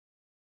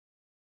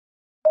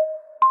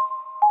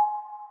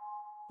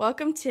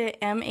Welcome to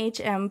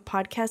MHM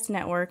Podcast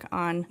Network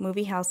on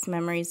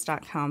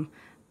MovieHouseMemories.com.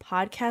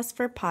 Podcast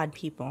for pod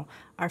people.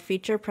 Our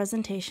feature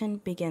presentation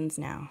begins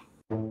now.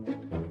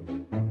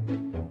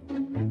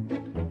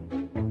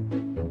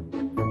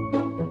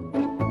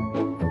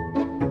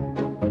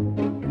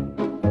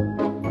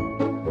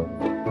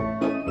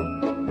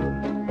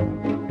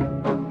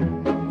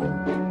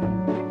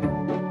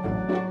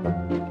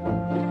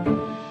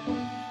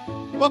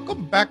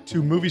 Welcome back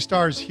to Movie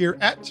Stars here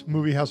at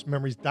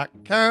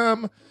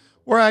MovieHouseMemories.com,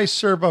 where I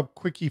serve up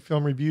quickie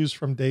film reviews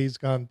from days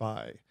gone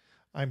by.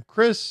 I'm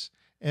Chris,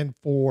 and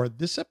for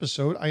this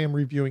episode, I am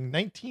reviewing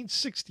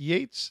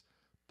 1968's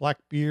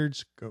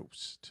Blackbeard's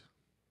Ghost.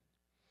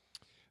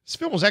 This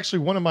film was actually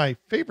one of my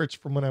favorites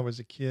from when I was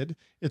a kid.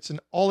 It's an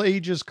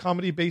all-ages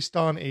comedy based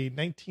on a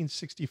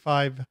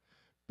 1965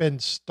 Ben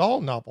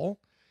Stahl novel.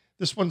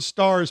 This one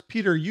stars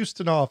Peter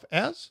Ustinov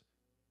as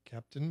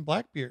Captain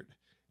Blackbeard,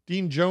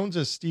 Dean Jones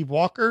as Steve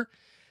Walker,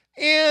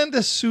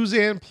 and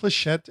Suzanne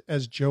Pleshette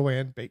as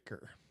Joanne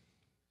Baker.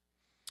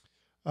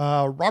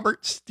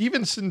 Robert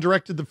Stevenson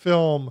directed the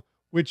film,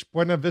 which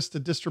Buena Vista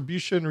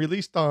Distribution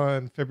released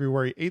on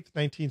February 8th,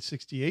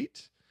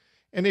 1968,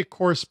 and it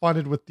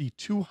corresponded with the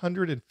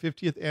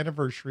 250th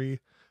anniversary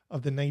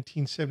of the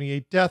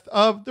 1978 death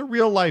of the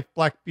real-life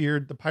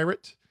Blackbeard, the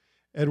pirate,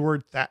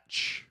 Edward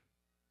Thatch.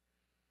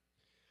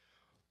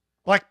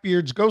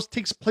 Blackbeard's Ghost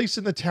takes place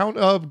in the town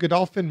of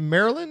Godolphin,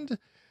 Maryland,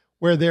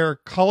 where their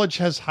college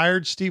has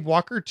hired Steve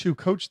Walker to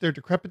coach their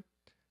decrepit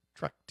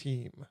track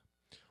team.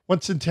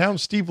 Once in town,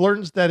 Steve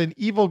learns that an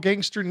evil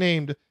gangster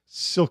named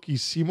Silky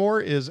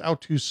Seymour is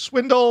out to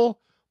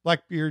swindle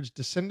Blackbeard's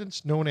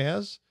descendants, known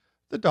as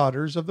the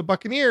daughters of the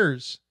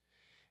Buccaneers,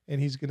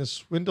 and he's going to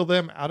swindle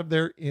them out of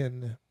their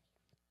inn.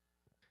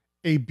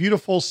 A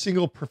beautiful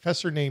single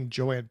professor named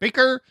Joanne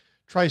Baker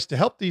tries to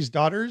help these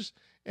daughters,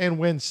 and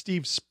when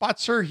Steve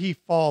spots her, he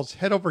falls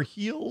head over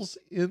heels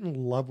in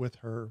love with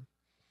her.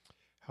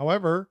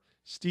 However,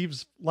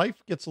 Steve's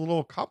life gets a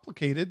little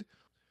complicated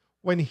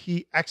when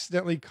he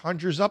accidentally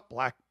conjures up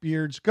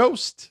Blackbeard's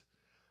ghost,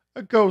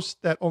 a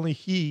ghost that only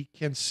he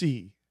can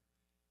see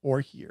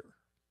or hear.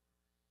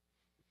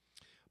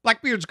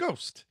 Blackbeard's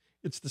Ghost.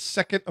 It's the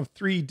second of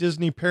three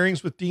Disney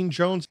pairings with Dean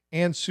Jones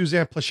and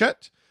Suzanne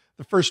Pleshette,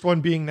 the first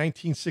one being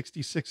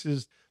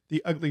 1966's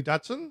The Ugly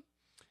Dachshund,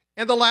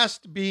 and the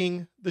last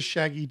being The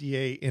Shaggy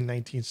DA in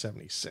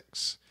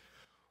 1976.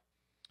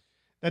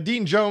 Now,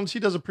 Dean Jones, he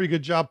does a pretty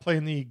good job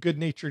playing the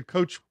good-natured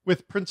coach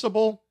with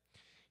principle.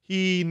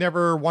 He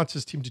never wants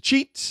his team to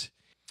cheat.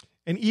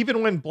 And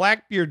even when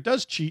Blackbeard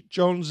does cheat,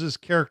 Jones's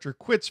character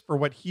quits for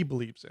what he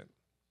believes in.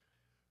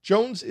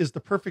 Jones is the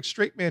perfect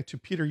straight man to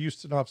Peter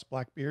Ustinov's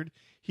Blackbeard.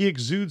 He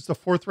exudes the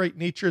forthright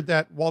nature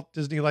that Walt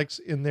Disney likes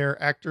in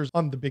their actors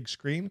on the big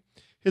screen.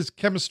 His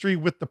chemistry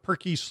with the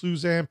perky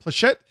Suzanne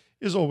Pleshette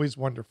is always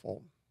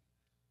wonderful.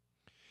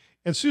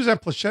 And Suzanne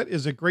Pleshette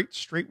is a great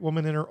straight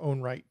woman in her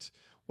own right.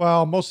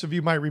 While most of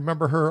you might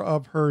remember her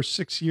of her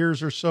 6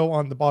 years or so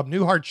on the Bob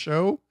Newhart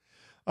Show,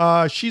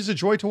 she's a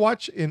joy to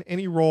watch in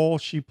any role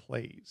she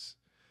plays.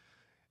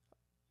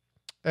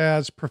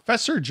 As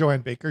Professor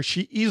Joanne Baker,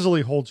 she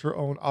easily holds her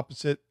own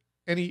opposite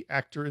any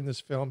actor in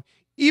this film,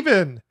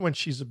 even when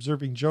she's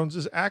observing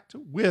Jones's act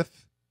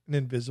with an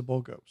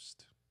invisible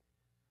ghost.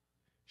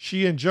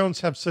 She and Jones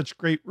have such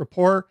great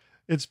rapport,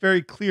 it's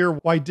very clear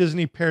why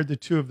Disney paired the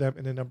two of them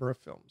in a number of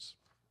films.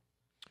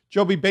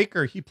 Joby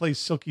Baker, he plays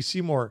Silky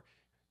Seymour,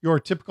 your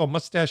typical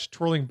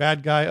mustache-twirling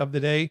bad guy of the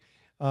day.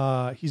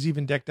 He's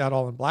even decked out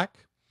all in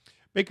black.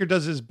 Baker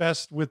does his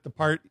best with the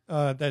part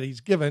that he's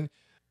given,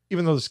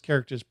 even though this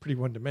character is pretty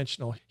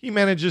one-dimensional. He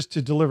manages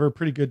to deliver a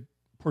pretty good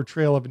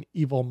portrayal of an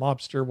evil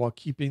mobster while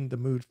keeping the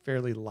mood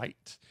fairly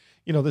light.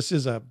 You know, this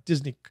is a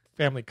Disney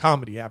family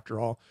comedy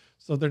after all,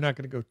 so they're not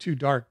going to go too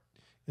dark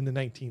in the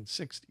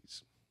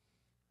 1960s.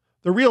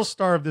 The real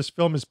star of this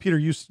film is Peter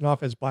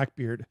Ustinov as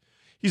Blackbeard.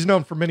 He's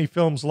known for many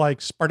films like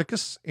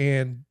Spartacus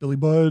and Billy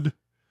Budd.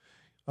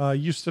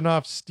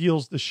 Ustinov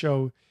steals the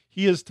show.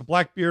 He is to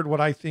Blackbeard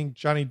what I think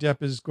Johnny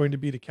Depp is going to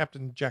be to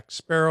Captain Jack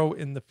Sparrow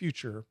in the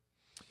future.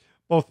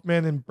 Both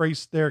men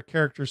embrace their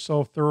characters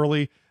so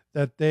thoroughly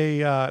that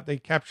they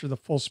capture the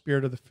full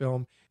spirit of the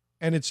film,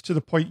 and it's to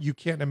the point you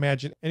can't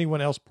imagine anyone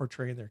else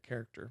portraying their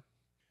character.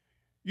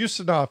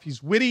 Ustinov,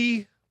 he's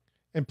witty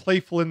and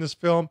playful in this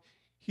film.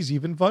 He's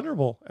even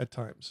vulnerable at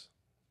times,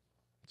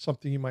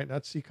 something you might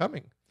not see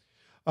coming.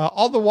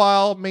 All the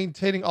while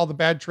maintaining all the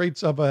bad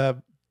traits of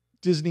a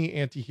Disney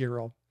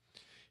anti-hero.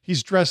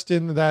 He's dressed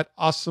in that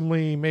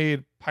awesomely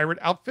made pirate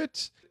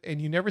outfit,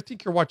 and you never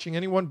think you're watching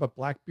anyone but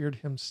Blackbeard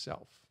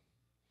himself.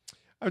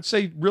 I would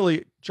say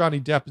really Johnny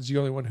Depp is the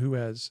only one who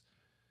has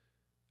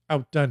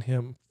outdone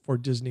him for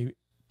Disney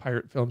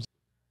pirate films.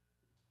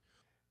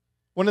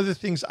 One of the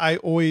things I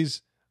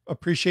always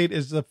appreciate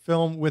is the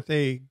film with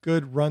a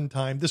good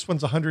runtime. This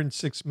one's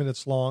 106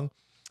 minutes long.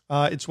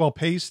 It's well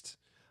paced.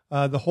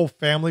 The whole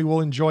family will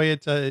enjoy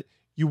it.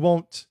 You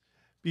won't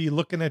be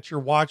looking at your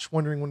watch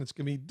wondering when it's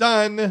going to be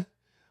done,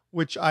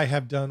 which I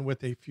have done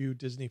with a few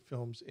Disney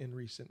films in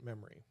recent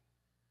memory.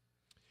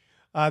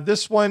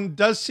 This one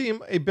does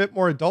seem a bit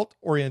more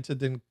adult-oriented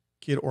than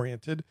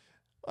kid-oriented.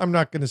 I'm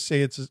not going to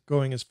say it's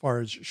going as far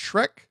as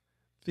Shrek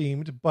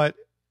themed, but,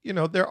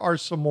 there are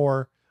some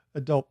more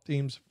adult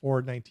themes for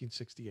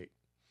 1968.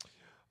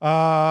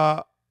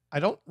 I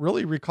don't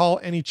really recall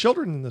any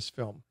children in this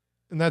film,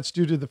 and that's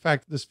due to the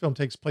fact that this film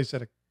takes place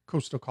at a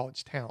coastal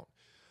college town.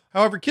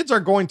 However, kids are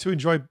going to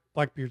enjoy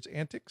Blackbeard's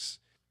antics,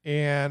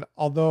 and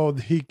although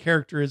the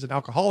character is an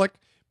alcoholic,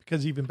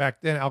 because even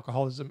back then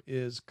alcoholism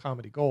is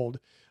comedy gold,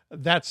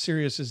 that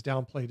serious is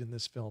downplayed in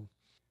this film.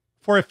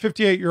 For a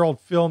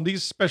 58-year-old film,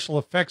 these special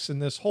effects in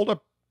this hold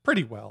up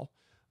pretty well.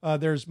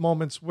 There's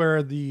moments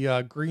where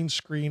the green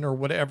screen or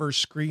whatever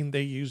screen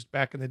they used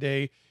back in the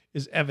day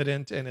is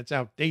evident and it's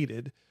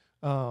outdated.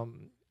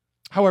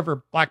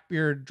 However,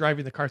 Blackbeard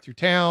driving the car through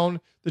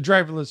town, the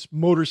driverless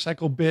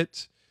motorcycle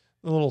bit,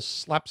 the little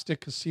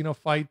slapstick casino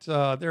fight,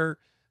 they're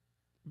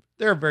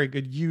a very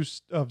good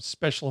use of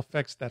special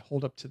effects that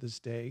hold up to this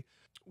day.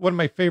 One of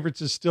my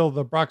favorites is still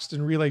the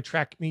Broxton Relay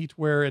track meet,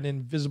 where an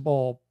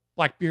invisible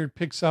Blackbeard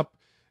picks up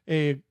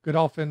a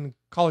Godolphin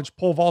College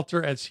pole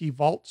vaulter as he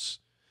vaults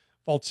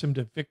him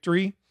to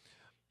victory.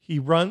 He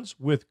runs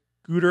with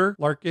Gooter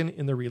Larkin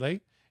in the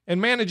relay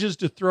and manages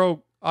to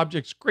throw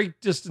objects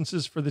great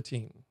distances for the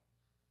team.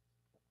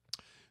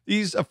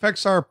 These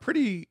effects are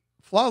pretty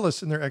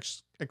flawless in their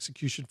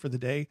execution for the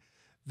day.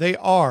 They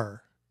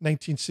are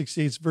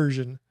 1968's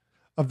version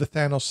of the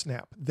Thanos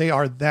snap. They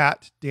are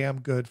that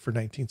damn good for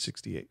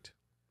 1968.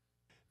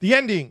 The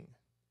ending.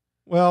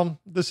 Well,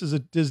 this is a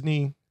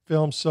Disney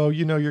film, so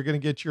you're going to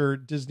get your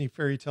Disney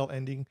fairy tale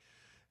ending.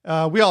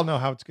 We all know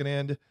how it's going to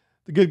end.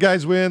 The good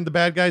guys win. The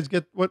bad guys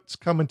get what's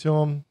coming to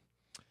them.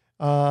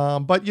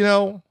 But,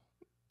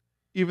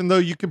 even though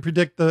you can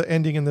predict the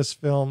ending in this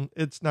film,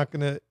 it's not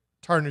going to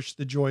tarnish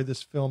the joy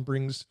this film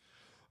brings.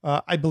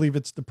 I believe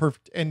it's the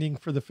perfect ending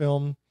for the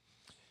film.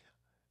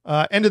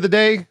 End of the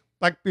day,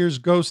 Blackbeard's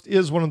Ghost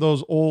is one of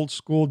those old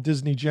school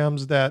Disney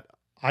gems that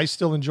I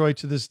still enjoy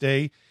to this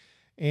day.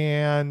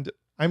 And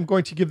I'm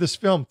going to give this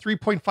film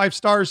 3.5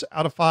 stars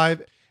out of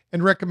 5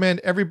 and recommend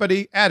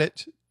everybody add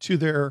it to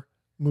their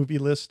movie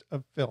list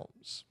of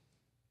films.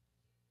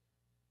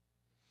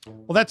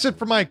 Well, that's it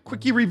for my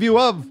quickie review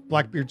of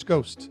Blackbeard's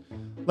Ghost.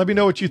 Let me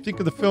know what you think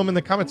of the film in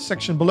the comments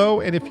section below.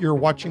 And if you're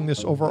watching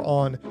this over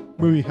on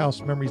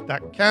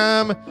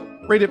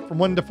moviehousememories.com, rate it from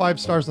 1 to 5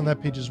 stars on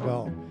that page as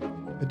well.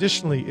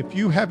 Additionally, if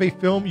you have a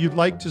film you'd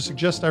like to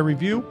suggest I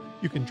review,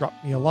 you can drop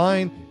me a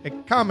line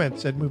at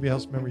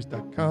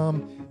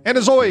comments@moviehousememories.com. And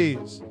as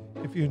always,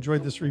 if you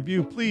enjoyed this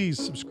review, please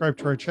subscribe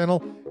to our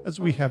channel as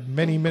we have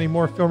many, many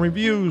more film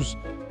reviews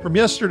from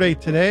yesterday,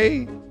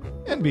 today,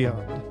 and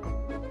beyond.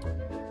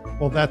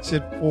 Well, that's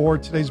it for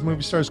today's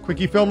Movie Stars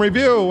Quickie Film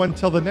Review.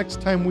 Until the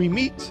next time we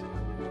meet,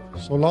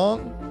 so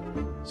long,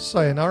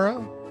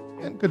 sayonara,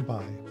 and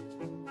goodbye.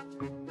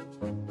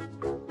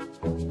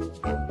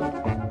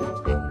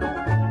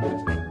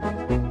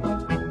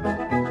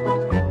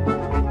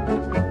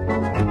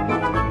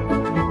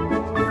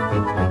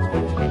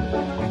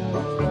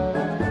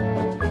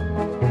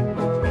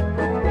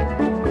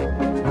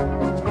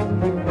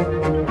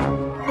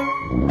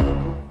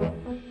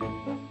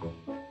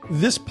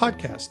 This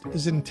podcast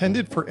is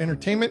intended for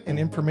entertainment and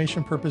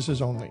information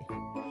purposes only.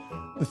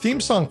 The theme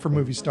song for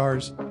Movie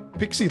Stars,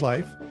 Pixie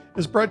Life,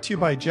 is brought to you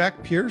by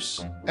Jack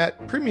Pierce at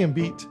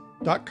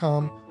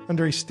premiumbeat.com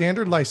under a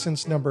standard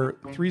license number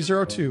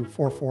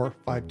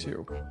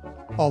 3024452.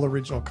 All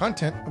original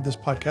content of this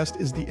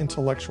podcast is the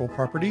intellectual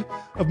property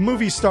of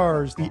Movie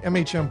Stars, the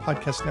MHM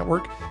Podcast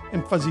Network,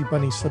 and Fuzzy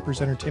Bunny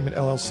Slippers Entertainment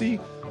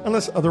LLC,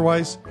 unless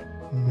otherwise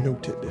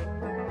noted.